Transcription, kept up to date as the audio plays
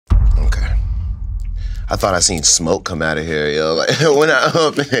I thought I seen smoke come out of here, yo. Like, when I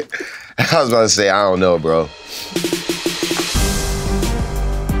opened it, I was about to say, I don't know, bro.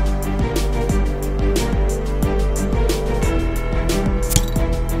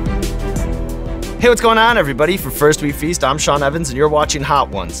 Hey, what's going on, everybody? For First We Feast, I'm Sean Evans, and you're watching Hot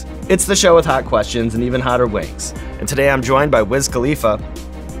Ones. It's the show with hot questions and even hotter wings. And today I'm joined by Wiz Khalifa.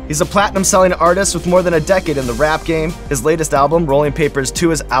 He's a platinum-selling artist with more than a decade in the rap game. His latest album, Rolling Papers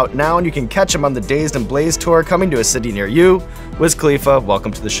 2, is out now, and you can catch him on the Dazed and Blazed Tour coming to a city near you. Wiz Khalifa,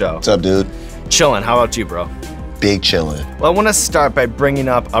 welcome to the show. What's up, dude? Chillin'. How about you, bro? Big chillin'. Well, I want to start by bringing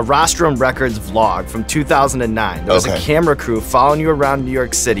up a Rostrum Records vlog from 2009. There was a camera crew following you around New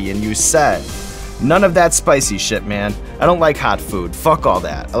York City, and you said, "None of that spicy shit, man. I don't like hot food. Fuck all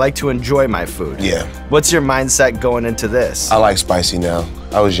that. I like to enjoy my food." Yeah. What's your mindset going into this? I like spicy now.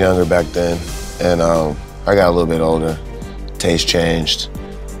 I was younger back then, and I got a little bit older. Taste changed.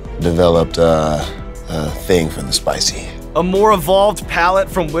 Developed a thing for the spicy. A more evolved palate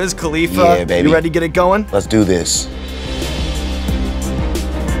from Wiz Khalifa. Yeah, baby. You ready to get it going? Let's do this.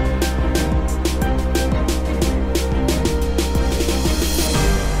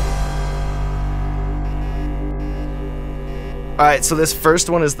 All right, so this first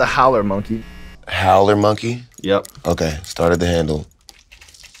one is the Howler Monkey. Howler Monkey? Yep. Okay, started the handle.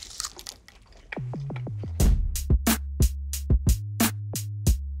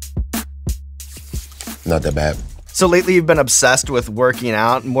 Not that bad. So lately you've been obsessed with working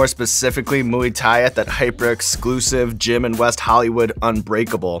out, more specifically Muay Thai at that hyper-exclusive gym in West Hollywood,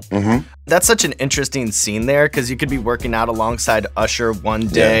 Unbreakable. That's such an interesting scene there because you could be working out alongside Usher one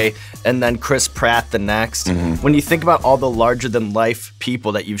day and then Chris Pratt the next. When you think about all the larger-than-life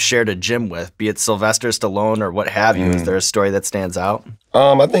people that you've shared a gym with, be it Sylvester Stallone or what have you, is there a story that stands out?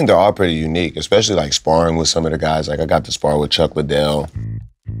 I think they're all pretty unique, especially like sparring with some of the guys. Like I got to spar with Chuck Liddell,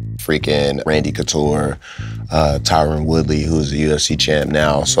 freaking Randy Couture, Tyron Woodley, who's the UFC champ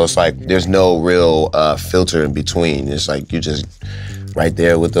now. So it's like there's no real filter in between. It's like you just right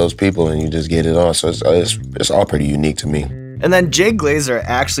there with those people and you just get it on. So it's all pretty unique to me. And then Jay Glazer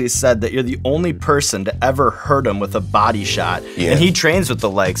actually said that you're the only person to ever hurt him with a body shot. And he trains with the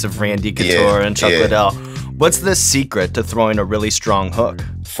likes of Randy Couture and Chuck Liddell. What's the secret to throwing a really strong hook?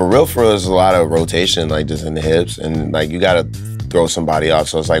 For real, there's a lot of rotation, like just in the hips, and like you gotta throw somebody off.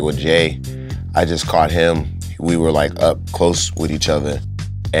 So it's like with Jay, I just caught him. We were like up close with each other,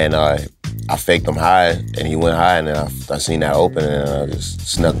 and I faked him high, and he went high, and then I seen that open, and I just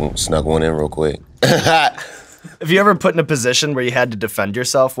snuck one in real quick. Have you ever put in a position where you had to defend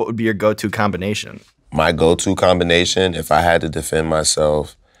yourself? What would be your go-to combination? My go-to combination, if I had to defend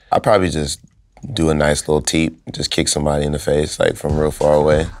myself, I'd probably just do a nice little teep, just kick somebody in the face, like from real far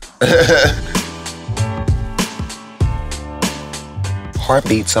away.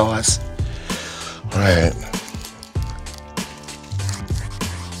 Heartbeat sauce. All right.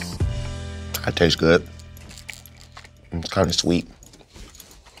 That tastes good. It's kind of sweet.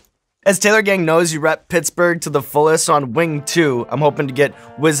 As Taylor Gang knows, you rep Pittsburgh to the fullest. So on Wing 2, I'm hoping to get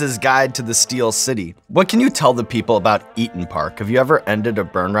Wiz's guide to the Steel City. What can you tell the people about Eaton Park? Have you ever ended a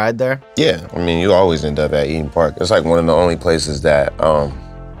burn ride there? Yeah, I mean, you always end up at Eaton Park. It's like one of the only places that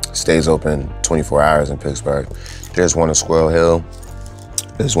stays open 24 hours in Pittsburgh. There's one in Squirrel Hill,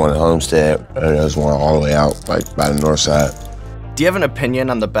 there's one in Homestead, and there's one all the way out, like by the north side. Do you have an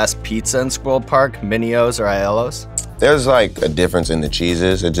opinion on the best pizza in Squirrel Park, Minio's or Aiello's? There's like a difference in the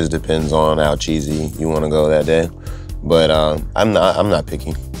cheeses. It just depends on how cheesy you want to go that day. But I'm not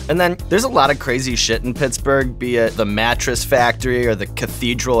picky. And then there's a lot of crazy shit in Pittsburgh, be it the Mattress Factory or the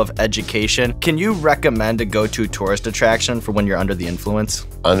Cathedral of Education. Can you recommend a go-to tourist attraction for when you're under the influence?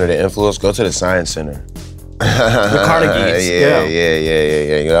 Under the influence, go to the Science Center. The Carnegies. Yeah.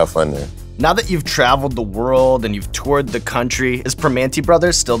 You have fun there. Now that you've traveled the world and you've toured the country, is Primanti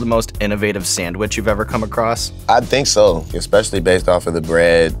Brothers still the most innovative sandwich you've ever come across? I think so, especially based off of the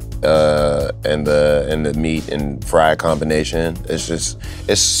bread and the meat and fry combination.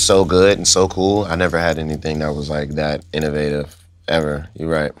 It's so good and so cool. I never had anything that was like that innovative ever. You're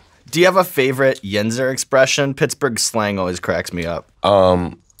right. Do you have a favorite Yinzer expression? Pittsburgh slang always cracks me up.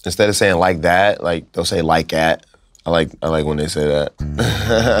 Instead of saying like that, like they'll say like at. I like when they say that.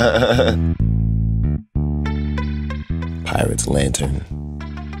 Pirate's Lantern.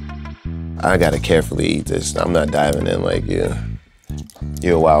 I gotta carefully eat this. I'm not diving in like you.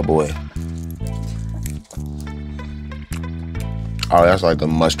 You're a wild boy. Oh, that's like a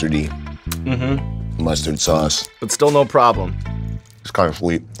mustardy. Mustard sauce. But still no problem. It's kind of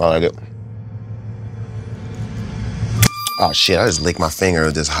sweet. I like it. Oh shit, I just licked my finger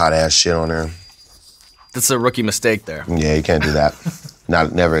with this hot ass shit on there. That's a rookie mistake there. Yeah, you can't do that.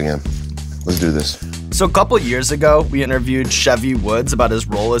 Never again. Let's do this. So a couple years ago, we interviewed Chevy Woods about his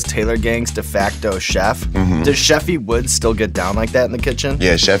role as Taylor Gang's de facto chef. Does Chevy Woods still get down like that in the kitchen?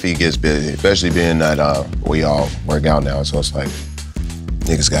 Yeah, Chefy gets busy, especially being that we all work out now, so it's like,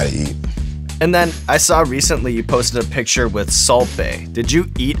 niggas gotta eat. And then I saw recently you posted a picture with Salt Bae. Did you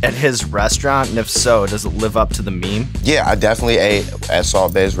eat at his restaurant? And if so, does it live up to the meme? Yeah, I definitely ate at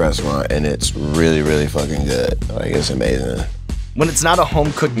Salt Bae's restaurant, and it's really, really fucking good. Like, it's amazing. When it's not a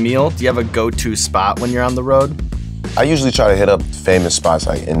home-cooked meal, do you have a go-to spot when you're on the road? I usually try to hit up famous spots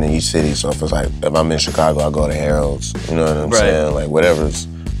like in each city. So if it's like, if I'm in Chicago, I'll go to Harold's. You know what I'm saying? Like whatever's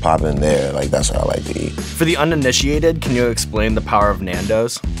popping there, like that's what I like to eat. For the uninitiated, can you explain the power of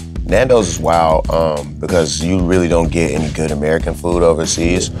Nando's? Nando's is wild because you really don't get any good American food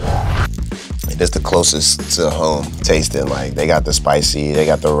overseas. It's the closest to home tasting. Like they got the spicy, they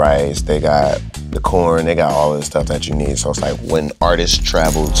got the rice, they got the corn, they got all of the stuff that you need. So it's like when artists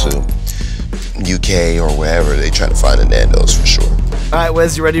travel to UK or wherever, they try to find a Nando's for sure. All right,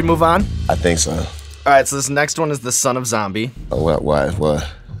 Wiz, you ready to move on? I think so. All right, so this next one is the son of Zombie. Oh, what?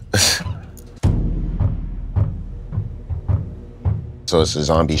 So it's a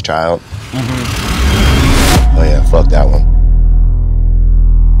zombie's child? Oh yeah, fuck that one.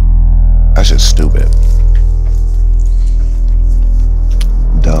 That shit's stupid.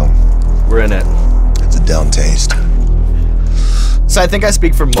 Dumb. We're in it. It's a dumb taste. So I think I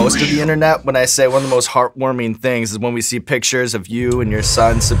speak for most of the internet when I say one of the most heartwarming things is when we see pictures of you and your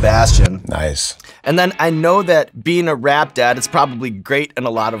son, Sebastian. Nice. And then I know that being a rap dad is probably great in a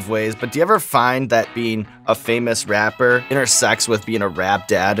lot of ways, but do you ever find that being a famous rapper intersects with being a rap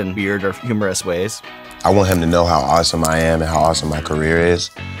dad in weird or humorous ways? I want him to know how awesome I am and how awesome my career is,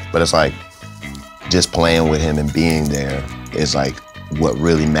 but it's like just playing with him and being there is like what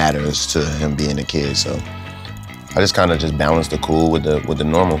really matters to him being a kid, so. I just kind of just balance the cool with the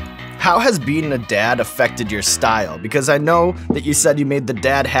normal. How has being a dad affected your style? Because I know that you said you made the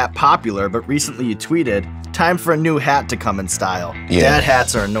dad hat popular, but recently you tweeted, time for a new hat to come in style. Yeah. Dad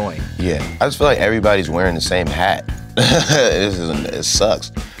hats are annoying. Yeah, I just feel like everybody's wearing the same hat. It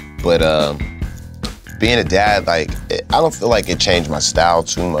sucks. But being a dad, like, I don't feel like it changed my style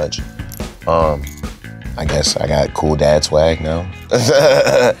too much. I guess I got cool dad swag now.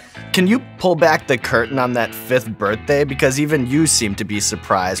 Can you pull back the curtain on that 5th birthday? Because even you seem to be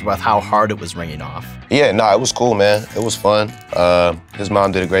surprised with how hard it was ringing off. Yeah, no, it was cool, man. It was fun. His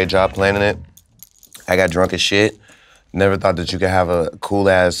mom did a great job planning it. I got drunk as shit. Never thought that you could have a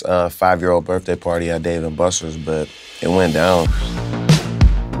cool-ass 5-year-old birthday party at Dave & Buster's, but it went down.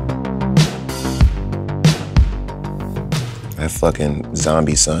 That fucking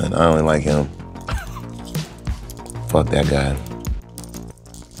zombie son, I don't like him. Fuck that guy.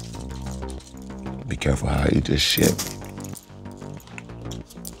 Be careful how you eat this shit.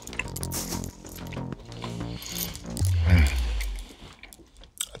 I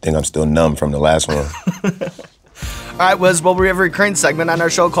think I'm still numb from the last one. All right, Wiz, well, we have a recurring segment on our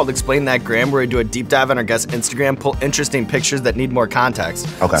show called Explain That Gram, where we do a deep dive on our guest's Instagram, pull interesting pictures that need more context.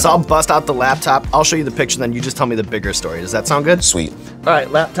 Okay. So I'll bust out the laptop, I'll show you the picture, then you just tell me the bigger story. Does that sound good? Sweet. All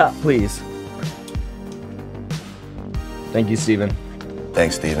right, laptop, please. Thank you, Steven.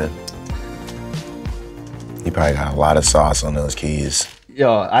 Thanks, Steven. You probably got a lot of sauce on those keys.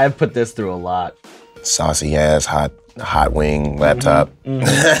 Yo, I have put this through a lot. Saucy ass, hot wing laptop. All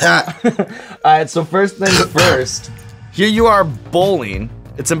right, so first things first. Here you are bowling.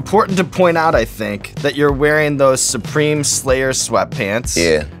 It's important to point out, I think, that you're wearing those Supreme Slayer sweatpants.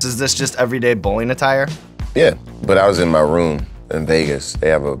 Yeah. Is this just everyday bowling attire? Yeah, but I was in my room in Vegas. They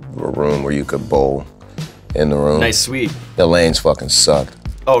have a room where you could bowl in the room. Nice suite. The lanes fucking sucked.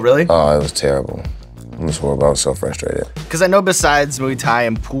 Oh, really? Oh, it was terrible. It was horrible. I was so frustrated. Because I know besides Muay Thai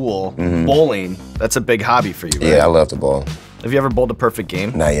and pool, bowling, that's a big hobby for you, right? Yeah, I love to bowl. Have you ever bowled a perfect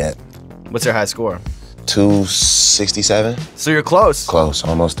game? Not yet. What's your high score? 267. So you're close. Close,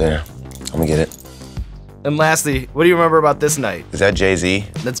 almost there. I'm gonna get it. And lastly, what do you remember about this night? Is that Jay-Z?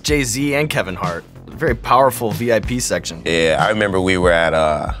 That's Jay-Z and Kevin Hart. A very powerful VIP section. Yeah, I remember we were at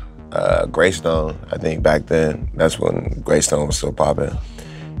Greystone, I think back then. That's when Greystone was still popping.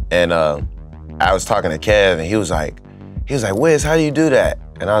 And I was talking to Kev and he was like, Wiz, how do you do that?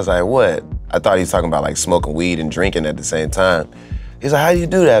 And I was like, what? I thought he was talking about like smoking weed and drinking at the same time. He's like, how do you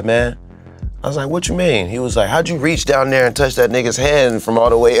do that, man? I was like, what you mean? He was like, how'd you reach down there and touch that nigga's hand from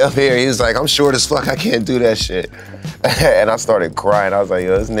all the way up here? He was like, I'm short as fuck, I can't do that shit. And I started crying. I was like,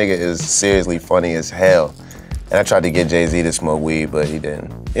 yo, this nigga is seriously funny as hell. And I tried to get Jay-Z to smoke weed, but he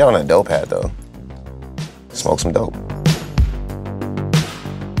didn't. He on a dope hat though. Smoke some dope.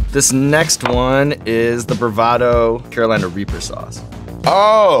 This next one is the Bravado Carolina Reaper sauce.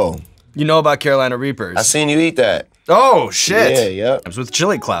 Oh, You know about Carolina Reapers? I seen you eat that. Oh, shit. Yeah, yep. It was with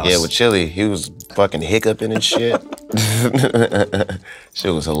Chili Klaus. Yeah, with Chili. He was fucking hiccuping and shit.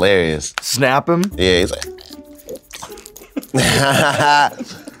 Shit was hilarious. Snap him? Yeah, he's like...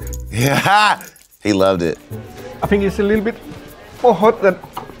 Yeah, he loved it. I think it's a little bit more hot than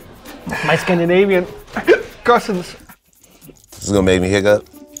my Scandinavian cousins. This is gonna make me hiccup.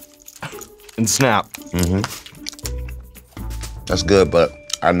 And snap. That's good, but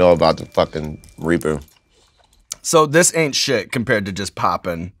I know about the fucking Reaper. So this ain't shit compared to just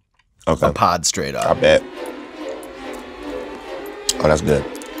popping a pod straight up. I bet. Oh, that's good.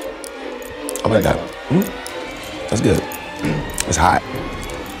 Oh my God. That's good. It's hot.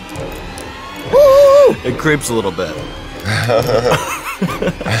 Woo! It creeps a little bit.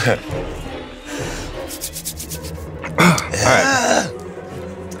 All right.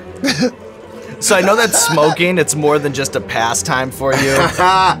 So I know that smoking, it's more than just a pastime for you.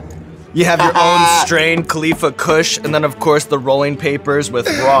 You have your own strain, Khalifa Kush, and then of course the rolling papers with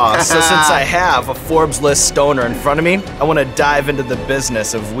Raw. So since I have a Forbes list stoner in front of me, I want to dive into the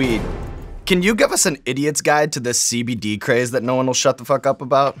business of weed. Can you give us an idiot's guide to this CBD craze that no one will shut the fuck up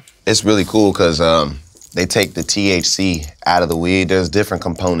about? It's really cool because they take the THC out of the weed. There's different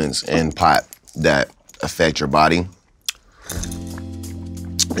components in pot that affect your body.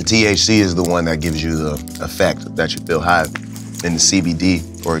 The THC is the one that gives you the effect that you feel high. And the CBD,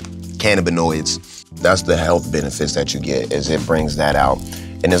 or cannabinoids, that's the health benefits that you get, is it brings that out.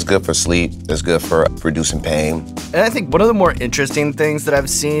 And it's good for sleep, it's good for reducing pain. And I think one of the more interesting things that I've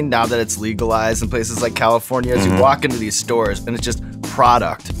seen now that it's legalized in places like California is you walk into these stores and it's just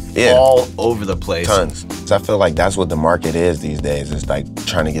product all over the place. Tons. So I feel like that's what the market is these days. It's like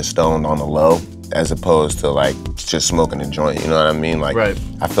trying to get stoned on the low as opposed to like just smoking a joint, you know what I mean? Like,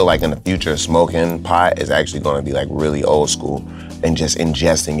 I feel like in the future, smoking pot is actually gonna be like really old school, and just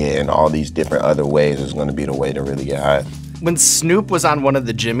ingesting it in all these different other ways is gonna be the way to really get high. When Snoop was on one of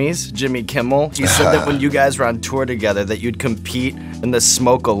the Jimmys, Jimmy Kimmel, he said that when you guys were on tour together that you'd compete in the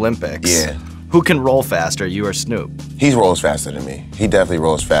Smoke Olympics. Yeah. Who can roll faster, you or Snoop? He rolls faster than me. He definitely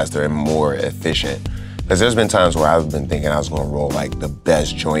rolls faster and more efficient. Because there's been times where I've been thinking I was gonna roll like the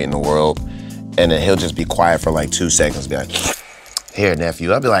best joint in the world, and then he'll just be quiet for like 2 seconds, be like, here,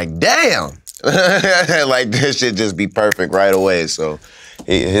 nephew. I'll be like, damn. Like this should just be perfect right away. So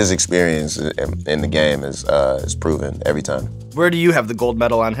his experience in the game is proven every time. Where do you have the gold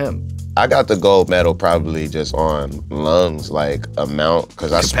medal on him? I got the gold medal probably just on lungs, like amount,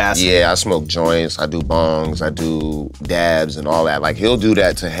 because I smoke joints, I do bongs, I do dabs and all that. Like he'll do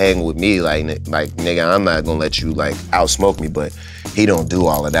that to hang with me, like nigga, I'm not gonna let you like outsmoke me, but he don't do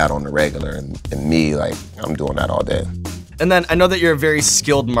all of that on the regular, and me, like I'm doing that all day. And then I know that you're a very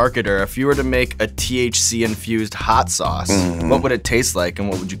skilled marketer. If you were to make a THC-infused hot sauce, what would it taste like and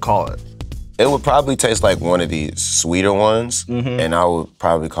what would you call it? It would probably taste like one of these sweeter ones, and I would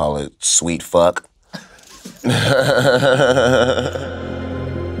probably call it Sweet Fuck.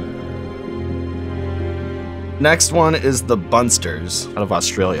 Next one is the Bunsters out of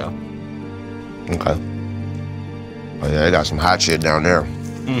Australia. Okay. Oh yeah, they got some hot shit down there.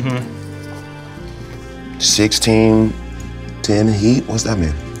 16, 10 heat, what's that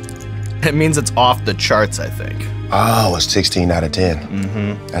mean? It means it's off the charts, I think. Oh, it's 16 out of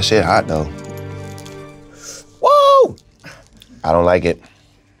 10. That shit hot though. Whoa! I don't like it.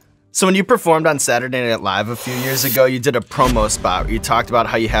 So when you performed on Saturday Night Live a few years ago, you did a promo spot where you talked about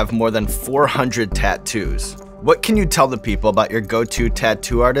how you have more than 400 tattoos. What can you tell the people about your go-to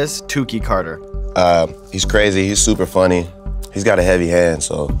tattoo artist, Tukey Carter? He's crazy, he's super funny. He's got a heavy hand,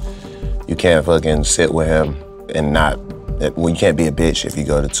 so you can't fucking sit with him and not, well, you can't be a bitch if you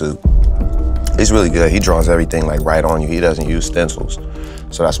go to Tuke. He's really good. He draws everything like right on you. He doesn't use stencils,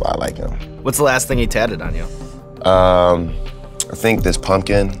 so that's why I like him. What's the last thing he tatted on you? I think this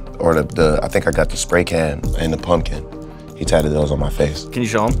pumpkin, or I think I got the spray can and the pumpkin. He tatted those on my face. Can you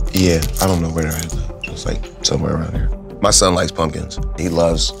show him? Yeah, I don't know where they're at. It's like somewhere around here. My son likes pumpkins. He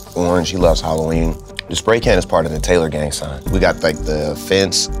loves orange, he loves Halloween. The spray can is part of the Taylor Gang sign. We got like the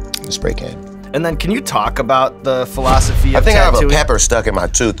fence, the spray can. And then can you talk about the philosophy of I think tattooing? I have a pepper stuck in my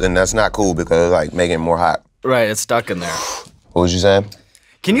tooth, and that's not cool because it's like making it more hot. Right, it's stuck in there. What was you saying?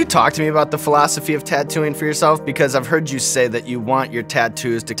 Can you talk to me about the philosophy of tattooing for yourself? Because I've heard you say that you want your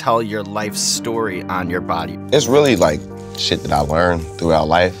tattoos to tell your life story on your body. It's really like shit that I learned throughout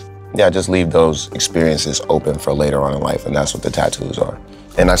life. Yeah, just leave those experiences open for later on in life, and that's what the tattoos are.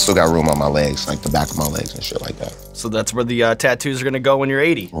 And I still got room on my legs, like the back of my legs and shit like that. So that's where the tattoos are gonna go when you're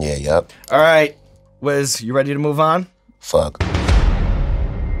 80. Yeah, yep. All right, Wiz, you ready to move on? Fuck.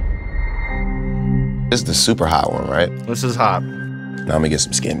 This is the super hot one, right? This is hot. Now I'm gonna get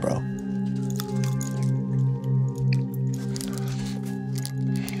some skin, bro.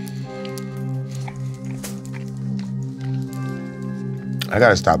 I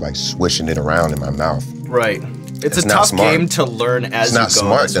gotta stop like swishing it around in my mouth. Right. It's a not tough smart. game to learn as you go. It's not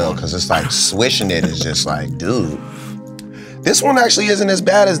smart though, because it's like swishing it is just like, dude. This one actually isn't as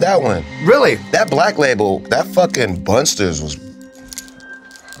bad as that one. Really? That Black Label, that fucking Bunsters was,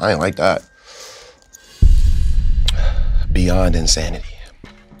 I ain't like that. Beyond insanity.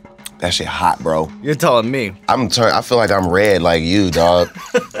 That shit hot, bro. You're telling me. I feel like I'm red like you, dog.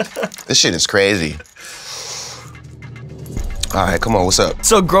 This shit is crazy. All right, come on, what's up?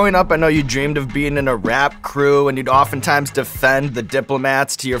 So growing up, I know you dreamed of being in a rap crew, and you'd oftentimes defend the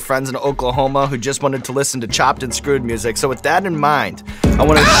Diplomats to your friends in Oklahoma who just wanted to listen to chopped and screwed music. So with that in mind, I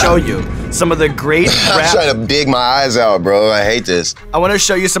want to show you some of the great rap... I'm trying to dig my eyes out, bro. I hate this. I want to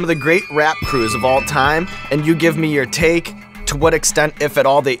show you some of the great rap crews of all time, and you give me your take, to what extent, if at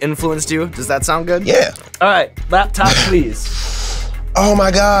all, they influenced you. Does that sound good? Yeah. All right, laptop, please. Oh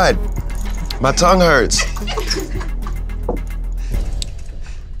my God, my tongue hurts.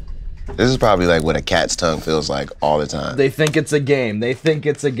 This is probably like what a cat's tongue feels like all the time. They think it's a game. They think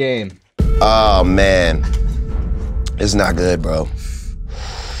it's a game. Oh man, it's not good, bro.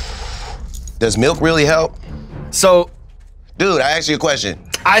 Does milk really help? So, dude, I asked you a question.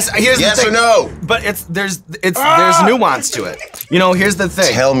 Here's yes the thing. or no? But there's nuance to it. You know, here's the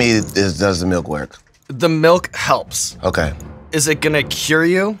thing. Tell me, does the milk work? The milk helps. Okay. Is it gonna cure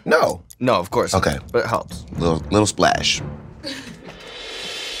you? No. No, of course. Okay. Not, but it helps. Little splash.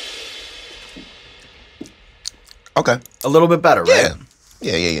 Okay. A little bit better, right?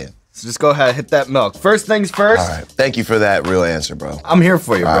 Yeah. So just go ahead, hit that milk. First things first. All right. Thank you for that real answer, bro. I'm here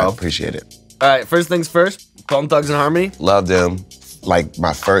for you, bro. I appreciate it. All right, first things first. Bone Thugs and Harmony. Love them. Like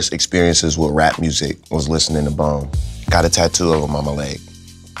my first experiences with rap music was listening to Bone. Got a tattoo of him on my leg.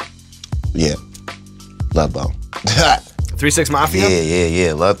 Yeah. Love Bone. 3-6 Mafia?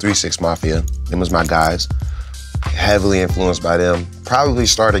 Yeah. Love 3-6 Mafia. Them was my guys. Heavily influenced by them. Probably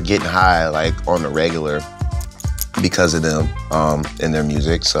started getting high like on the regular because of them and their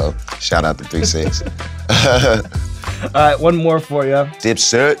music. So shout out to 3-6. All right, one more for you.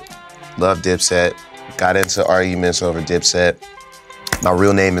 Dipset. Love Dipset. Got into arguments over Dipset. My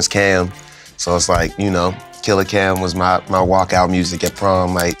real name is Cam. So it's like, you know, Killer Cam was my walkout music at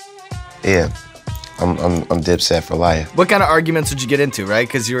prom. Like, yeah. I'm Dipset for life. What kind of arguments would you get into, right?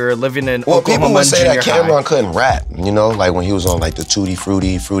 Because you were living in Oklahoma people would say that Cameron Cameron couldn't rap, you know? Like when he was on like the Tutti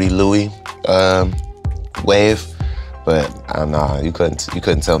Fruity Louie wave. But nah, you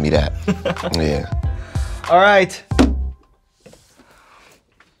couldn't tell me that. Yeah. All right.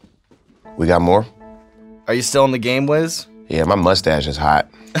 We got more? Are you still in the game, Wiz? Yeah, my mustache is hot.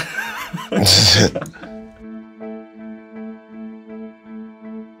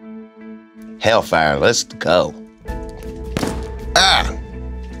 Hellfire, let's go. Ah!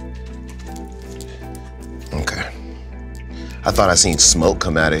 Okay. I thought I seen smoke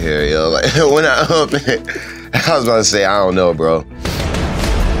come out of here, yo. Like when I opened it, I was about to say, I don't know, bro.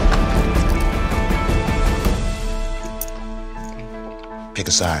 Pick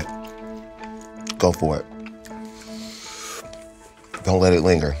a side. Go for it. Don't let it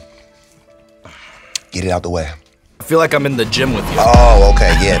linger. Get it out the way. I feel like I'm in the gym with you. Oh,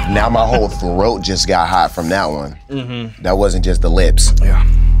 okay, yeah. Now my whole throat just got hot from that one. Mm-hmm. That wasn't just the lips. Yeah.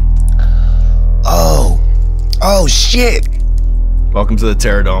 Oh, shit. Welcome to the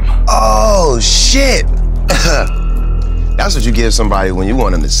Terror Dome. Oh, shit. That's what you give somebody when you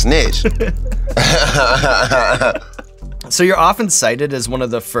want them to snitch. So you're often cited as one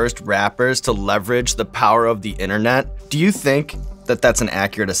of the first rappers to leverage the power of the internet. Do you think that that's an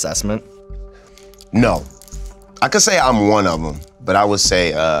accurate assessment? No. I could say I'm one of them, but I would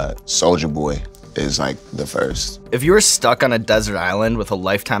say Soulja Boy is like the first. If you were stuck on a desert island with a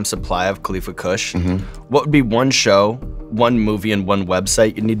lifetime supply of Khalifa Kush, what would be one show, one movie, and one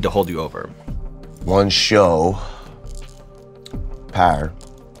website you'd need to hold you over? One show, Power,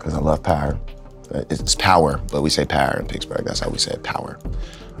 because I love Power. It's Power, but we say Power in Pittsburgh. That's how we say it, Power.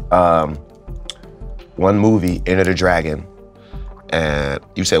 One movie, Enter the Dragon. And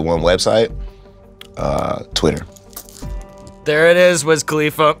you said one website? Twitter. There it is, Wiz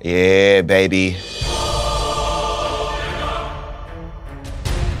Khalifa. Yeah, baby.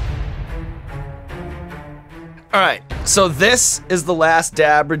 All right, so this is the last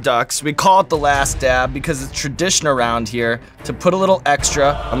dab redux. We call it the last dab because it's tradition around here to put a little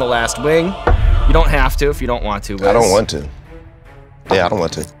extra on the last wing. You don't have to if you don't want to, Wiz. I don't want to. Yeah, I don't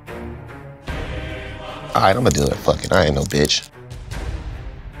want to. All right, I'm gonna do it. Fuck it, I ain't no bitch.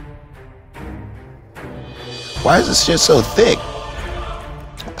 Why is this shit so thick?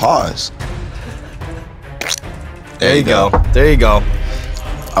 Pause. There you go. There you go.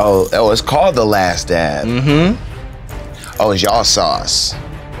 Oh, it's called The Last Dab. Oh, it's y'all sauce.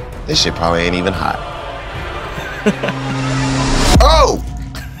 This shit probably ain't even hot. Oh!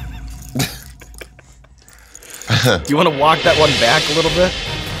 Do you want to walk that one back a little bit?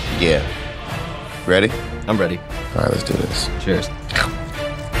 Yeah. Ready? I'm ready. All right, let's do this. Cheers.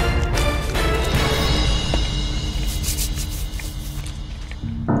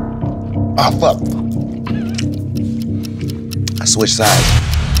 Oh, fuck. I switched sides.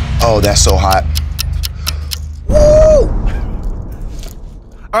 Oh, that's so hot. Woo!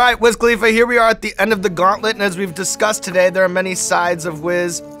 All right, Wiz Khalifa, here we are at the end of the gauntlet, and as we've discussed today, there are many sides of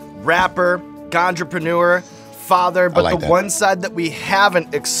Wiz: rapper, ganjapreneur, father, but like the that. one side that we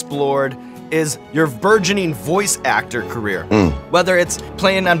haven't explored is your burgeoning voice actor career. Whether it's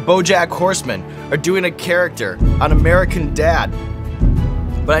playing on BoJack Horseman or doing a character on American Dad.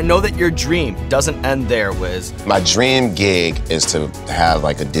 But I know that your dream doesn't end there, Wiz. My dream gig is to have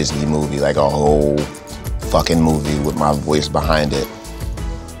like a Disney movie, like a whole fucking movie with my voice behind it.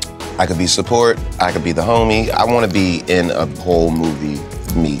 I could be support, I could be the homie. I want to be in a whole movie,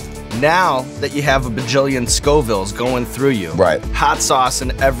 me. Now that you have a bajillion Scovilles going through you, Right. hot sauce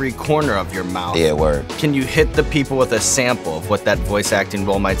in every corner of your mouth, Yeah, word. can you hit the people with a sample of what that voice acting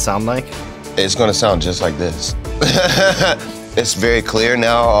role might sound like? It's gonna sound just like this. It's very clear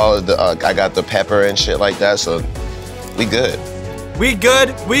now. All of the I got the pepper and shit like that, so we good. We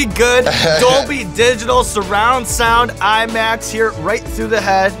good, we good. Dolby Digital surround sound, IMAX here right through the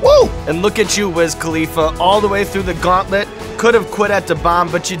head. Woo! And look at you, Wiz Khalifa, all the way through the gauntlet. Could have quit at the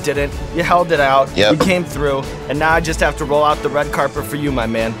bomb, but you didn't. You held it out. Yep. You came through, and now I just have to roll out the red carpet for you, my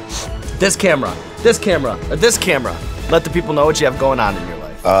man. This camera, this camera, or this camera. Let the people know what you have going on in your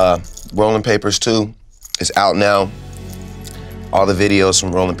life. Rolling Papers 2 is out now. All the videos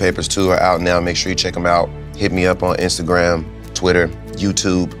from Rolling Papers 2 are out now. Make sure you check them out. Hit me up on Instagram, Twitter,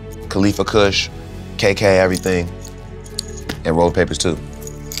 YouTube, Khalifa Kush, KK, everything. And Rolling Papers 2.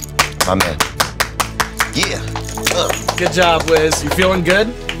 My man. Yeah. Good job, Wiz. You feeling good?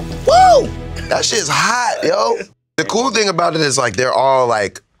 Woo! That shit's hot, yo. The cool thing about it is like they're all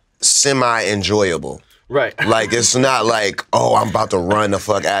like semi-enjoyable. Right. Like it's not like, oh, I'm about to run the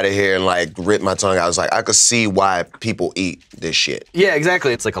fuck out of here and like rip my tongue out. It's like I could see why people eat this shit. Yeah,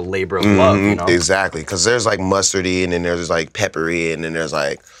 exactly. It's like a labor of love, you know? Exactly, because there's like mustardy and then there's like peppery and then there's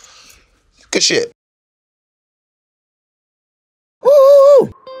like good shit. Woo!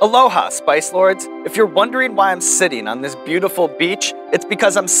 Aloha, Spice Lords. If you're wondering why I'm sitting on this beautiful beach, it's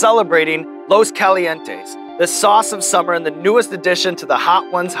because I'm celebrating Los Calientes, the sauce of summer and the newest addition to the Hot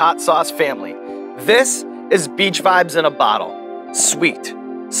Ones hot sauce family. This is beach vibes in a bottle. Sweet,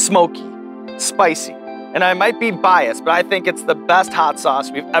 smoky, spicy. And I might be biased, but I think it's the best hot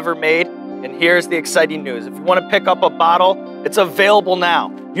sauce we've ever made. And here's the exciting news. If you want to pick up a bottle, it's available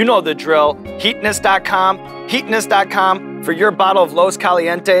now. You know the drill. Heatness.com, heatness.com for your bottle of Los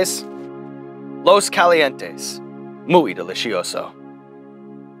Calientes. Los Calientes. Muy delicioso.